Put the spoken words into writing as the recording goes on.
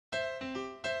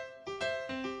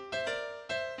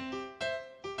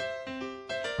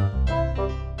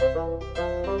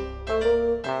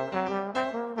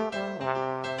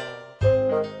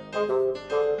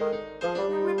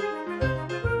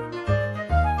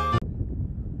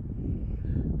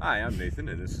Hi, I'm Nathan,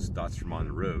 and this is Thoughts from On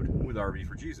the Road with RV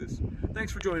for Jesus.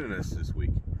 Thanks for joining us this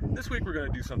week. This week we're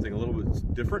going to do something a little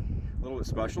bit different, a little bit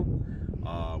special.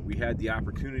 We had the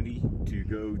opportunity to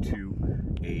go to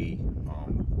a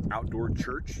outdoor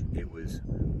church. It was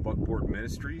Buckboard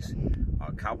Ministries,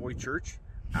 Cowboy church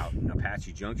out in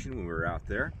Apache Junction when we were out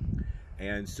there.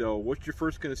 And so what you're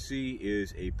first going to see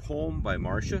is a poem by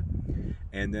Marsha,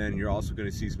 and then you're also going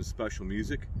to see some special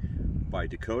music by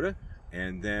Dakota.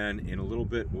 And then in a little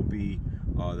bit will be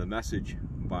the message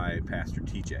by Pastor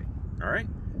TJ. All right,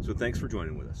 so thanks for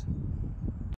joining with us.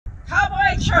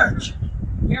 Cowboy Church,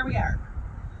 here we are.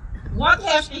 What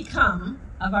has become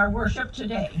of our worship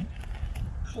today?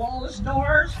 Closed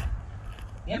doors,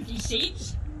 empty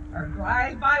seats, or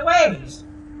drive-by ways?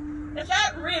 Is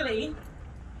that really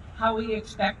how we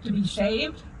expect to be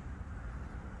saved?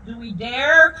 Do we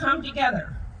dare come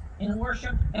together in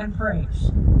worship and praise?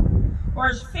 Or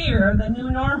is fear the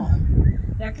new normal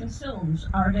that consumes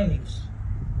our days?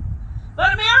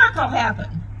 But a miracle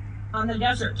happened on the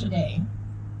desert today.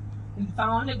 We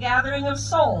found a gathering of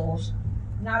souls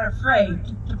not afraid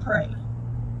to pray.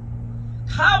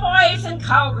 Cowboys and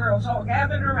cowgirls all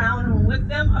gathered around, and with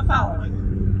them a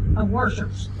following of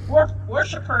worshipers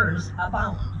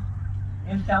abound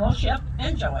in fellowship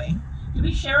and joy to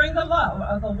be sharing the love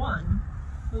of the one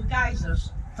who guides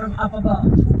us from up above.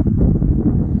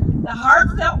 The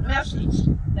heartfelt message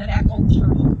that echoed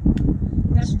through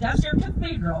this desert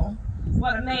cathedral,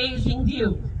 what amazing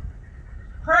view.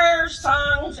 Prayers,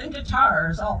 songs, and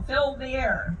guitars all filled the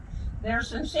air. Their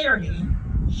sincerity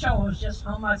shows just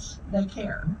how much they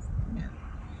care.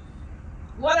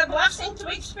 What a blessing to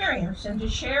experience and to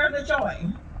share the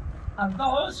joy of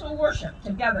those who worship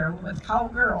together with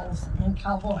cowgirls and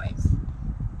cowboys.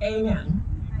 Amen.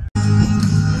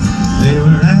 They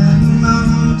were hanging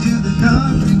on to the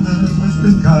country club with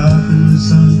the cotton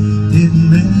sun didn't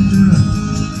measure up.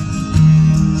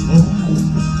 Oh,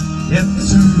 kept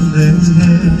turning their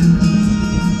head.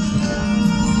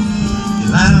 They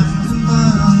laughed and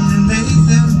fun and made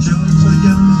them jokes, but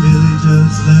young Billy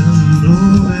just let them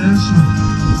blow their smoke.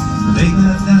 When they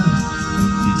got down,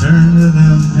 he turned to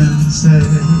them and said,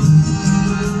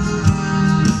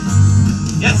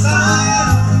 "Yes, I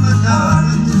am the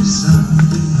carpenter's son.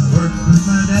 Work with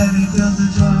my daddy till the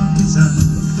job is done.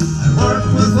 I work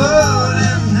with wood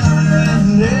and hammer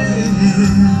and nail.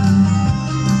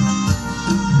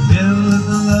 Build with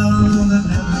the love that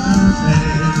never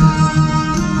fails."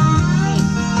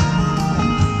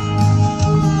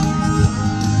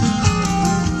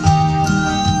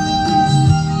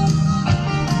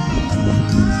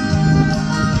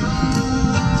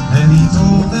 And he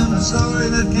told them a story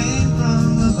that came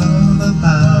from above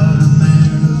about a man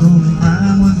whose only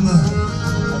crime was love.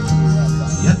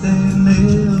 Yet they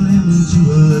nailed him to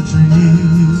a tree.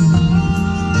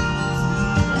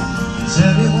 He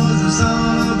said it was the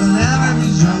son of an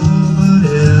average Joe, but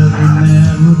every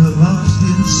man would have lost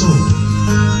his soul.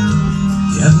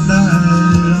 Yet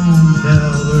died on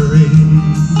Calvary.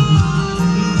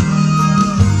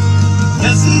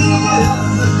 Yes, he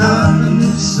is the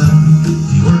carpenter's son.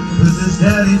 He worked with his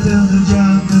daddy till the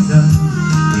job was done.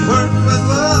 He worked with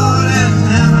wood and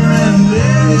hammer and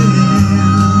nail.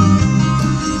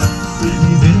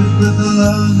 He built with a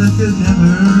love that could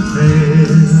never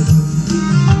fail.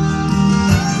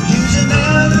 You should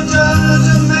never judge a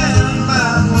man by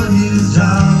what his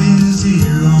job is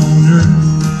here on earth.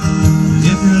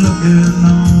 If you're looking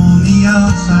on the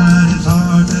outside, it's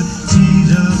hard to see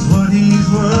just what he's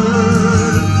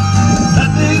worth.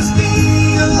 Let this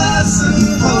be a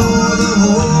lesson for the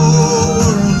whole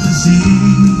world to see.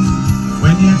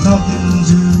 When you're talking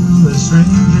to a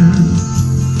stranger,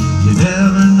 you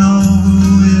never know who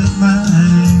it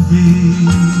might be.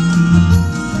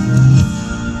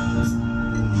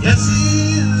 Yes,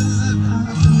 he is a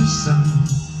carpenter's son,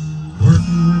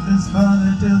 working with his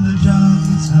father till the job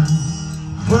is done.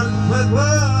 Work with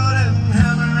wood and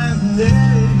hammer and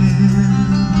nail.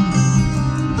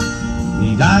 He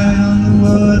died on the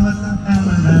wood with the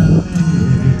hammer and nail.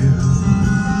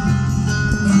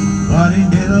 But he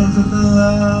built with the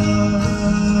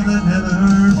love that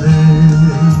never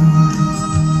fails.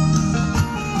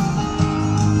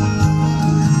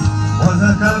 Was a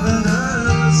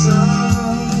carpenter's son.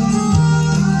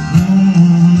 Ooh,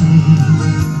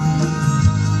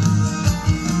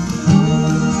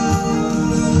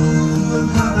 a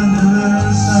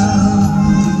carpenter's son.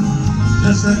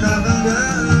 Just a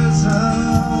carpenter's son.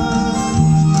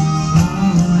 Oh,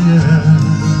 yeah.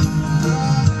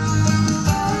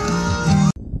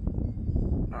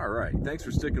 All right, thanks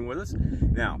for sticking with us.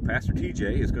 Now, Pastor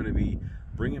TJ is going to be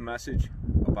bringing a message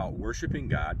about about worshiping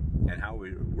God and how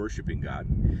we're worshiping God.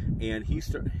 And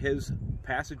his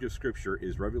passage of scripture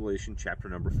is Revelation chapter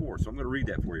number 4. So I'm going to read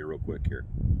that for you real quick here.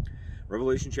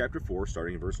 Revelation chapter 4,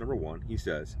 starting in verse number 1, he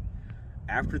says,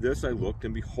 "After this I looked,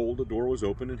 and behold, a door was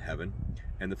opened in heaven,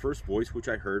 and the first voice which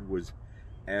I heard was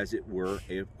as it were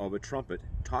of a trumpet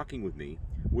talking with me,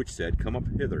 which said, Come up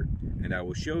hither, and I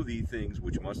will show thee things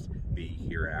which must be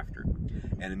hereafter.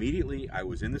 And immediately I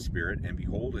was in the Spirit, and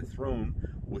behold, a throne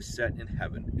was set in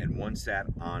heaven, and one sat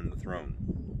on the throne.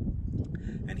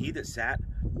 And he that sat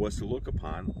was to look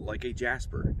upon like a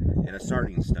jasper and a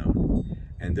sardine stone.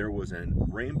 And there was a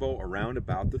rainbow around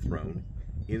about the throne,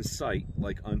 in sight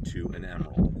like unto an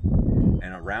emerald.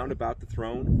 And around about the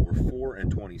throne were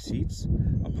 24 seats.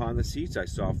 Upon the seats I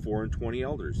saw 24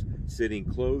 elders, sitting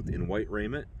clothed in white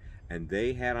raiment, and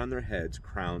they had on their heads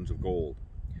crowns of gold.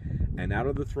 And out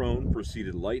of the throne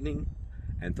proceeded lightning,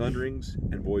 and thunderings,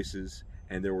 and voices,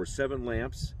 and there were 7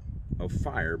 lamps of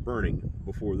fire burning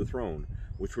before the throne,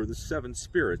 which were the 7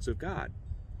 spirits of God.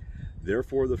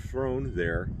 Therefore the throne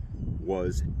there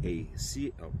was a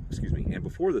sea, and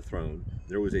before the throne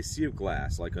there was a sea of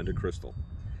glass like unto crystal.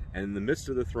 And in the midst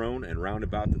of the throne and round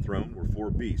about the throne were 4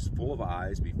 beasts, full of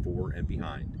eyes before and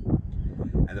behind.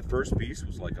 And the first beast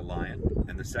was like a lion,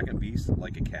 and the second beast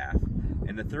like a calf,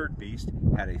 and the third beast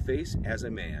had a face as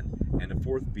a man, and the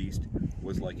fourth beast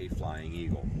was like a flying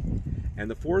eagle. And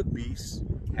the 4th beast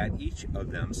had each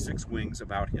of them 6 wings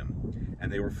about him,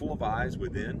 and they were full of eyes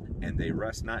within, and they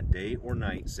rest not day or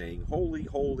night, saying, Holy,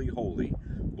 holy, holy,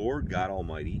 Lord God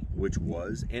Almighty, which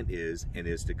was and is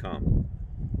to come.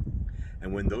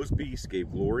 And when those beasts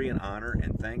gave glory and honor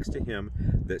and thanks to him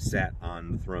that sat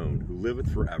on the throne, who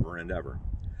liveth forever and ever,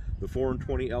 the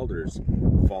 24 elders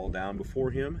fall down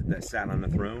before him that sat on the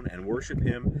throne, and worship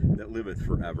him that liveth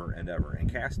forever and ever,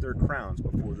 and cast their crowns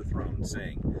before the throne,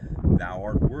 saying, Thou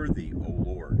art worthy, O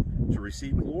Lord, to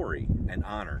receive glory and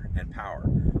honor and power,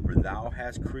 for thou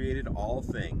hast created all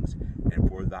things, and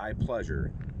for thy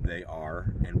pleasure they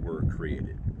are and were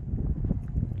created.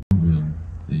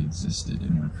 They existed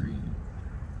and were created.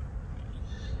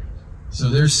 So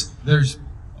there's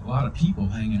a lot of people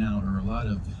hanging out, or a lot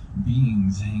of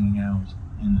beings hanging out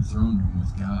in the throne room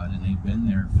with God, and they've been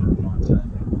there for a long time.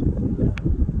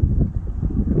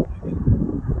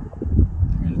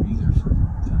 They're going to be there for a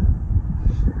long time.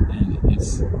 And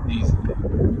it's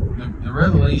the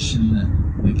revelation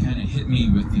that kind of hit me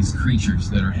with these creatures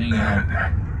that are hanging out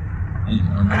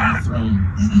around the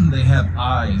throne. They have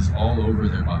eyes all over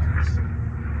their bodies.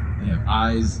 They have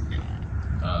eyes.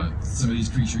 Some of these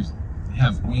creatures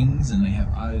have wings, and they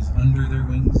have eyes under their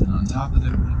wings and on top of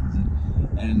their wings,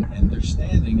 and they're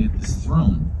standing at this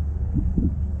throne.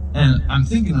 And I'm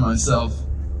thinking to myself,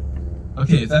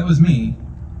 okay, if that was me,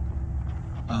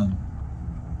 I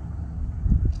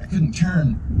couldn't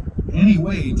turn any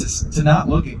way to not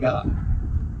look at God.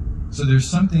 So there's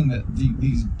something that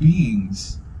these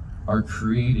beings are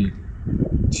created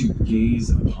to gaze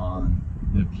upon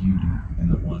the beauty and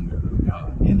the wonder of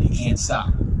God, and they can't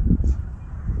stop.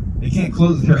 They can't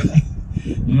close their eyes.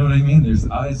 You know what I mean? There's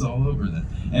eyes all over them.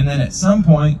 And then at some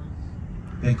point,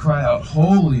 they cry out,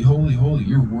 Holy, holy, holy,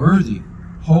 you're worthy,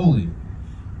 holy.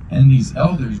 And these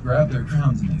elders grab their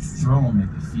crowns and they throw them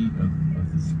at the feet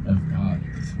of God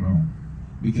at the throne.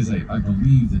 Because I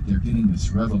believe that they're getting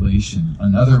this revelation,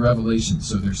 another revelation.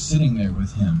 So they're sitting there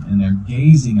with him and they're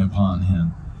gazing upon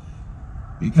him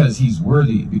because he's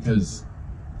worthy, because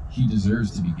he deserves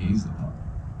to be gazed upon.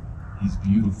 He's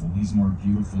beautiful. He's more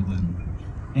beautiful than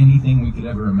anything we could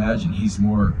ever imagine. He's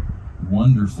more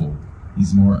wonderful.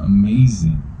 He's more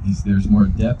amazing. There's more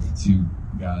depth to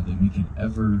God than we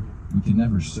could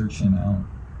never search him out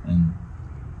and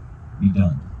be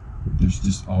done. There's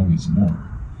just always more.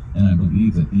 And I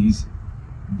believe that these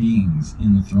beings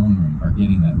in the throne room are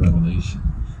getting that revelation.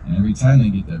 And every time they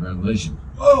get that revelation,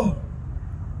 whoa!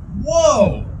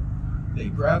 They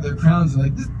grab their crowns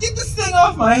and get this thing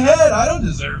off my head. I don't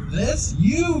deserve this.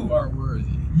 You are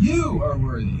worthy. You are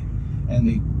worthy. And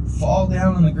they fall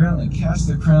down on the ground and cast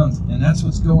their crowns. And that's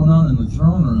what's going on in the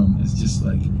throne room. It's just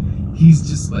like, he's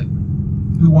just like,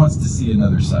 who wants to see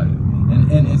another side of me?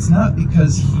 And it's not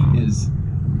because he is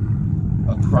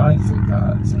a prideful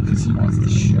God. It's because he wants to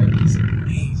share. He's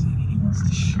amazing. And he wants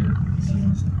to share with us. He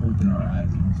wants to open our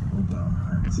eyes. He wants to open our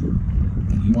hearts.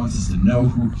 And he wants us to know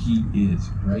who he is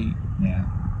right now.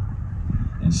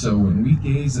 And so when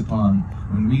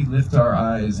we lift our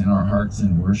eyes and our hearts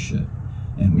in worship,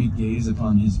 and we gaze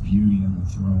upon his beauty on the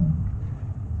throne,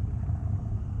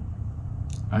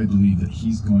 I believe that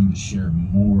he's going to share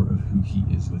more of who he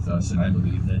is with us. And I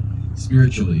believe that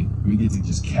spiritually, we get to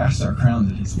just cast our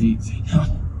crowns at his feet and say, no,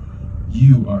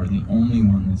 You are the only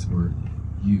one that's worthy.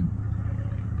 You.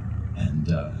 And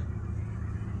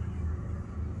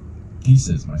he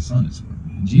says, my son is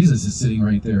worthy. And Jesus is sitting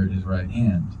right there at his right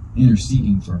hand,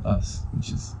 interceding for us,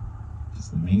 which is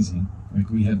just amazing. Like,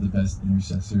 we have the best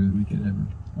intercessor that we could ever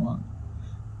want.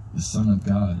 The Son of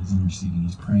God is interceding.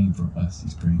 He's praying for us.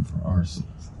 He's praying for our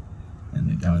souls. And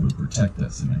that God would protect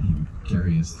us and that he would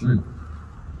carry us through.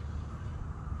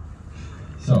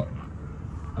 So,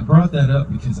 I brought that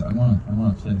up because I want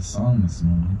to play a song this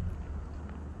morning.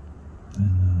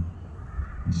 And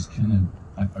I just kind of,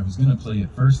 I was going to play it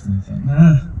first and I thought,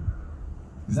 nah,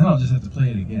 because then I'll just have to play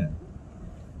it again.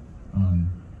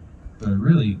 But I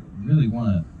really, really want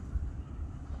to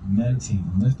meditate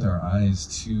and lift our eyes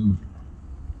to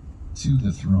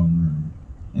the throne room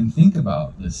and think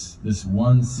about this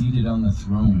one seated on the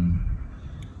throne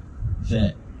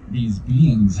that these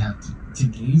beings have to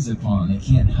gaze upon. They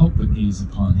can't help but gaze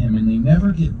upon him, and they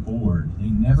never get bored. They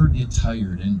never get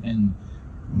tired. And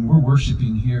we're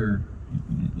worshiping here,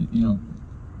 you know,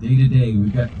 day to day.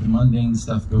 We've got the mundane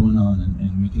stuff going on,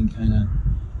 and we can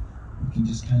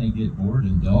just kind of get bored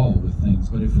and dull with things.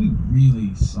 But if we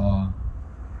really saw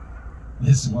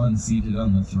this one seated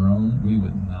on the throne, we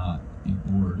would not be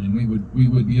bored, and we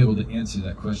would be able to answer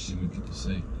that question. We could just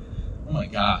say, oh my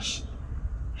gosh,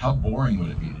 how boring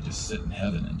would it be to just sit in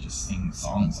heaven and just sing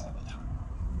songs all the time?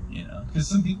 You know, because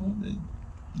some people,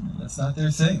 that's not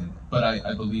their thing. But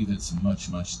I believe it's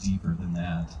much, much deeper than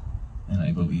that, and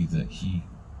I believe that he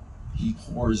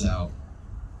pours out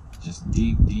just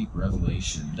deep, deep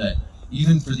revelation that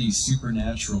even for these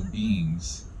supernatural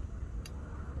beings.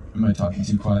 Am I talking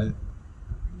too quiet?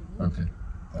 Okay.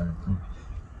 All right, cool.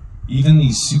 Even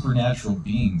these supernatural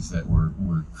beings that were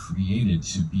created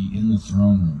to be in the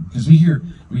throne room. Because we hear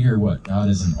what? God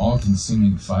is an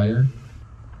all-consuming fire.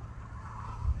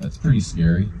 That's pretty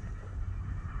scary.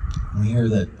 We hear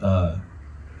that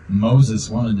Moses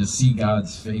wanted to see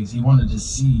God's face. He wanted to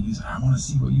see. He said, I want to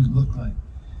see what you look like.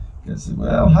 God said,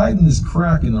 well, hide in this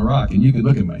crack in the rock, and you could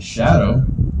look at my shadow.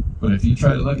 But if you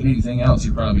try to look at anything else,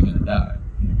 you're probably going to die.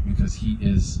 Because he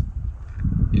is...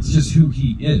 It's just who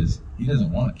he is. He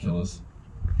doesn't want to kill us.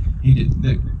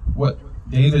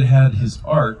 David had his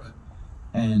ark,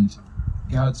 and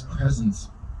God's presence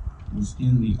was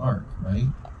in the ark, right?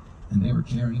 And they were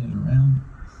carrying it around.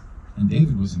 And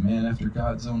David was a man after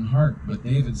God's own heart. But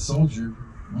David's soldier,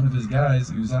 one of his guys,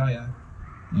 Uzziah,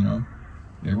 you know,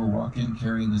 they were walking,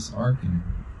 carrying this ark, and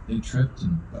they tripped,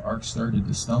 and the ark started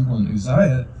to stumble. And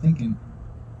Uzziah, thinking,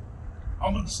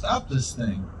 I'm going to stop this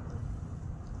thing.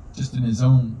 Just in his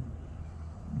own,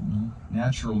 you know,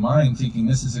 natural mind, thinking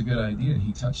this is a good idea,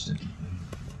 he touched it,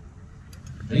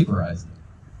 vaporized it,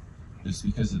 just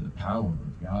because of the power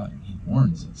of God. He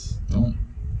warns us, don't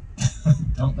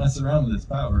mess around with his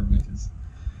power, because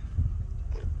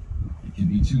it can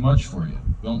be too much for you.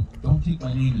 Don't take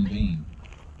my name in vain,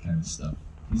 kind of stuff.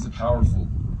 He's a powerful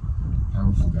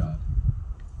God,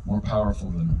 more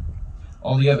powerful than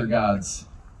all the other gods,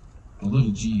 the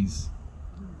little g's.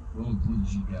 Little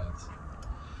G gods.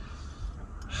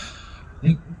 I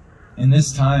think in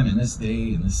this time, in this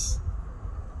day, in this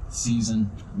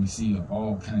season, we see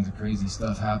all kinds of crazy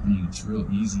stuff happening. It's real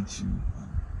easy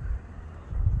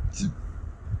to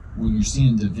when you're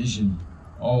seeing division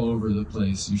all over the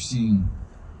place, you're seeing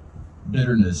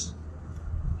bitterness,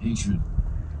 hatred.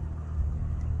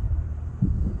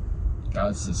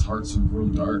 God says hearts will grow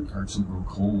dark, hearts will grow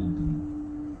cold.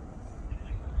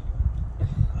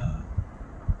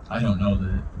 I don't know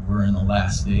that we're in the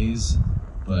last days,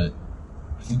 but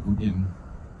I think we're getting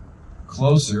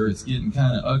closer. It's getting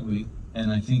kind of ugly,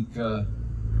 and I think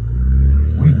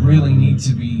we really need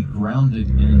to be grounded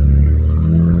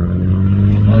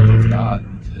in the love of God,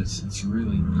 because it's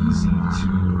really easy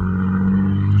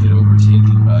to get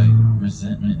overtaken by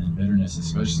resentment and bitterness,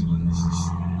 especially when this is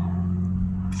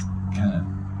kind of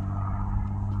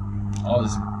all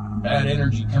this bad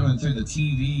energy coming through the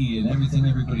TV and everything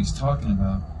everybody's talking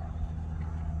about.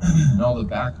 And all the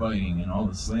backbiting and all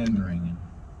the slandering, and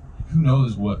who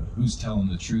knows who's telling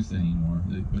the truth anymore.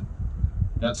 But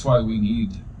that's why we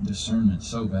need discernment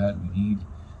so bad. We need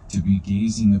to be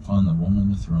gazing upon the one on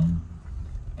the throne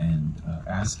and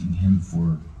asking him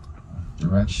for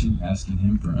direction, asking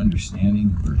him for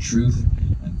understanding, for truth,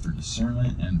 and for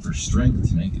discernment, and for strength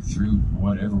to make it through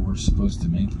whatever we're supposed to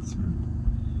make it through.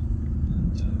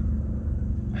 And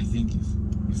I think if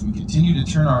we continue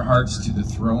to turn our hearts to the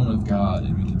throne of God,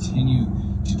 and we continue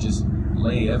to just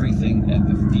lay everything at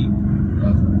the feet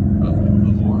of the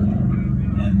Lord,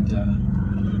 and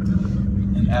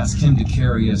ask him to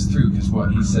carry us through, because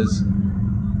what he says,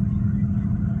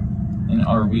 in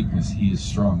our weakness he is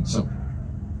strong. So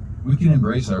We can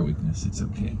embrace our weakness. It's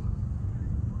okay.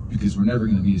 Because we're never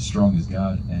going to be as strong as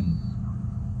God, and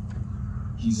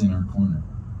He's in our corner.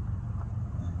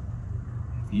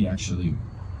 He actually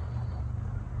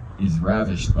is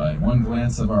ravished by one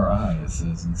glance of our eye, it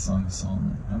says in Song of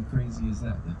Solomon. How crazy is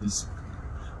that? That this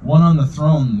one on the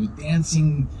throne with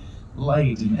dancing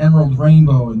light and emerald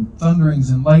rainbow and thunderings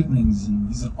and lightnings, and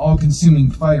He's an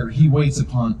all-consuming fire. He waits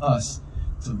upon us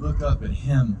to look up at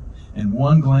Him, and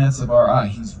one glance of our eye,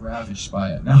 He's ravished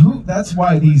by it. Now, that's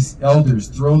why these elders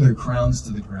throw their crowns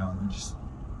to the ground and just,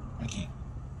 I can't.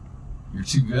 You're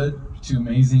too good, you're too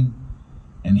amazing,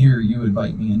 and here you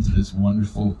invite me into this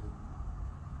wonderful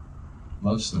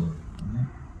love story.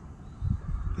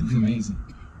 It's amazing.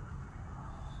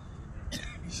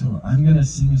 So I'm going to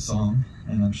sing a song,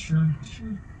 and I'm sure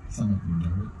some of you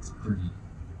know it.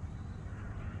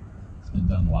 It's been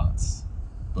done lots,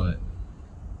 but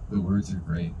the words are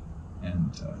great,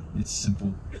 and it's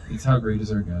simple. It's How Great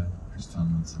Is Our God, Chris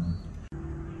Tomlinson.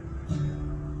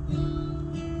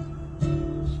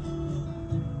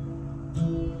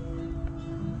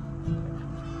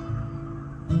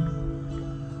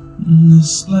 The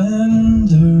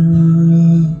splendor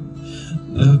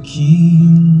of the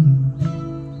King,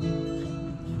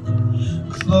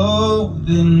 clothed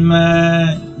in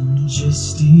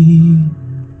majesty,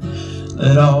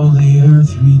 let all the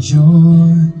earth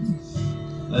rejoice,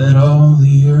 let all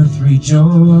the earth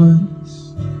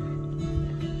rejoice.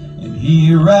 And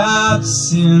He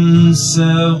wraps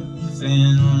Himself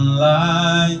in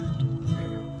light,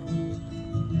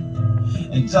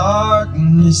 and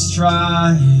darkness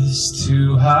tries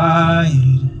to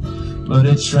hide, but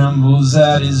it trembles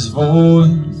at His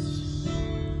voice.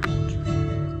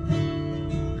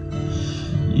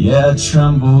 Yeah, it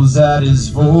trembles at His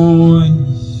voice.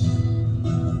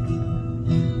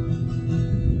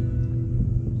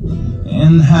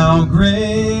 And how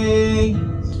great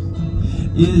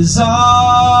is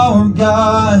our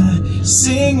God?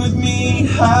 Sing with me,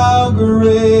 how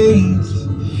great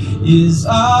is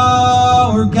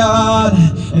our God,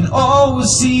 and all will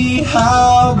see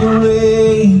how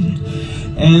great,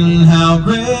 and how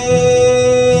great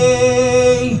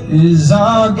is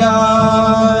our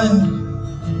God,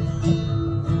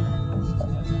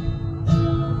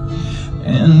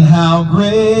 and how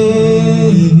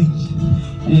great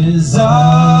is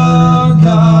our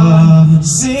God.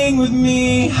 Sing with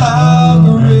me, how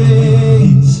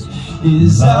great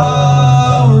is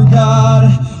our God,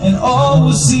 and all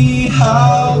will see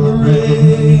how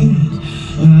great,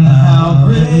 and how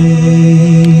great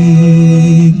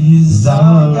is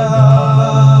our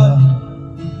God.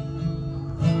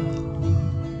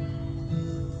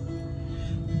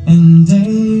 And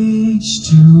age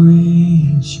to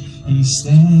age He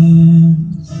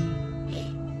stands,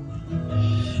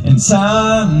 and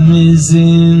time is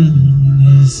in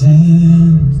His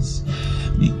hands,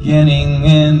 beginning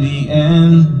and the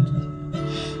end,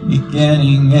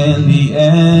 beginning and the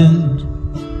end.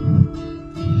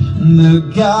 The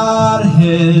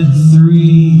Godhead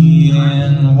 3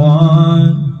 in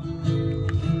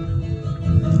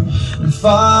 1,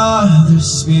 Father,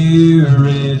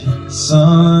 Spirit,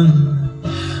 Son,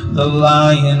 the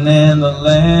Lion and the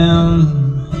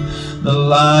Lamb, the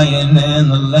Lion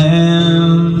and the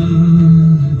Lamb.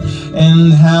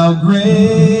 And how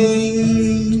great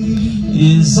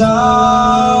is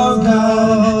our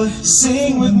God?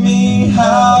 Sing with me,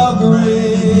 how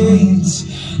great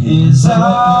is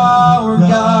our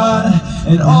God,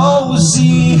 and all will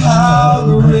see how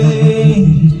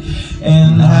great,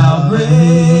 and how great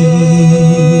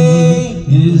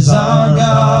is our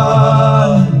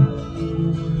God.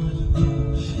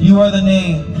 You are the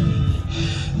name.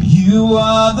 You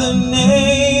are the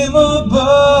name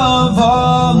above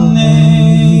all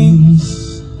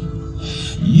names.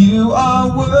 You are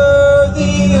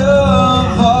worthy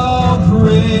of all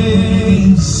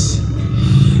praise,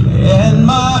 and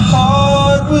my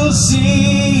heart will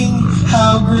sing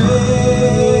how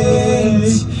great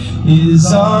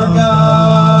is our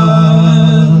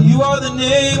God. You are the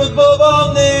name above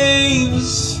all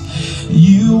names.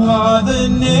 You are the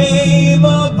name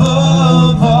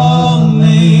above all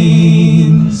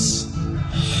names.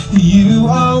 You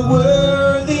are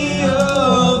worthy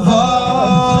of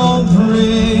all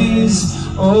praise.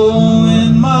 Oh,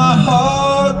 and my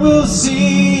heart will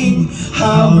sing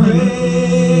how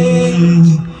great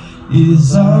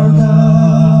is our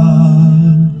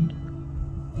God,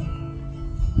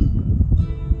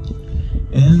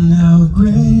 and how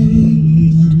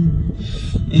great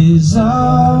is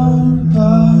our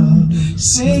God.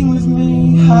 Sing with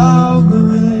me, how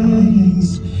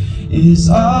great is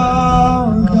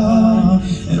our God,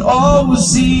 and all will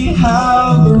see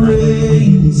how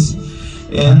great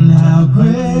and how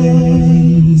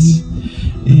great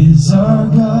is our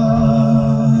God.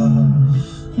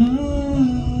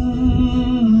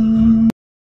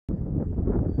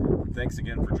 Thanks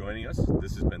again for joining us.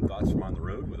 This has been Thoughts from on the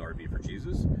Road with RV for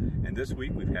Jesus. And this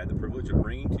week we've had the privilege of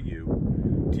bringing to you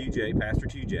TJ, Pastor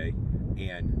TJ,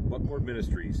 and Buckboard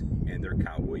Ministries and their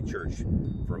Cowboy Church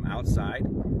from outside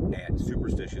at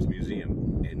Superstition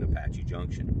Museum in Apache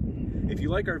Junction. If you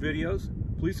like our videos,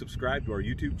 please subscribe to our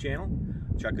YouTube channel.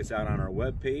 Check us out on our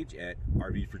webpage at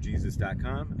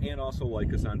rvforjesus.com and also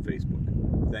like us on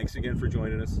Facebook. Thanks again for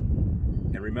joining us.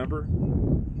 And remember,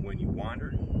 when you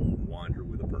wander, wander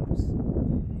with a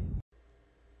purpose.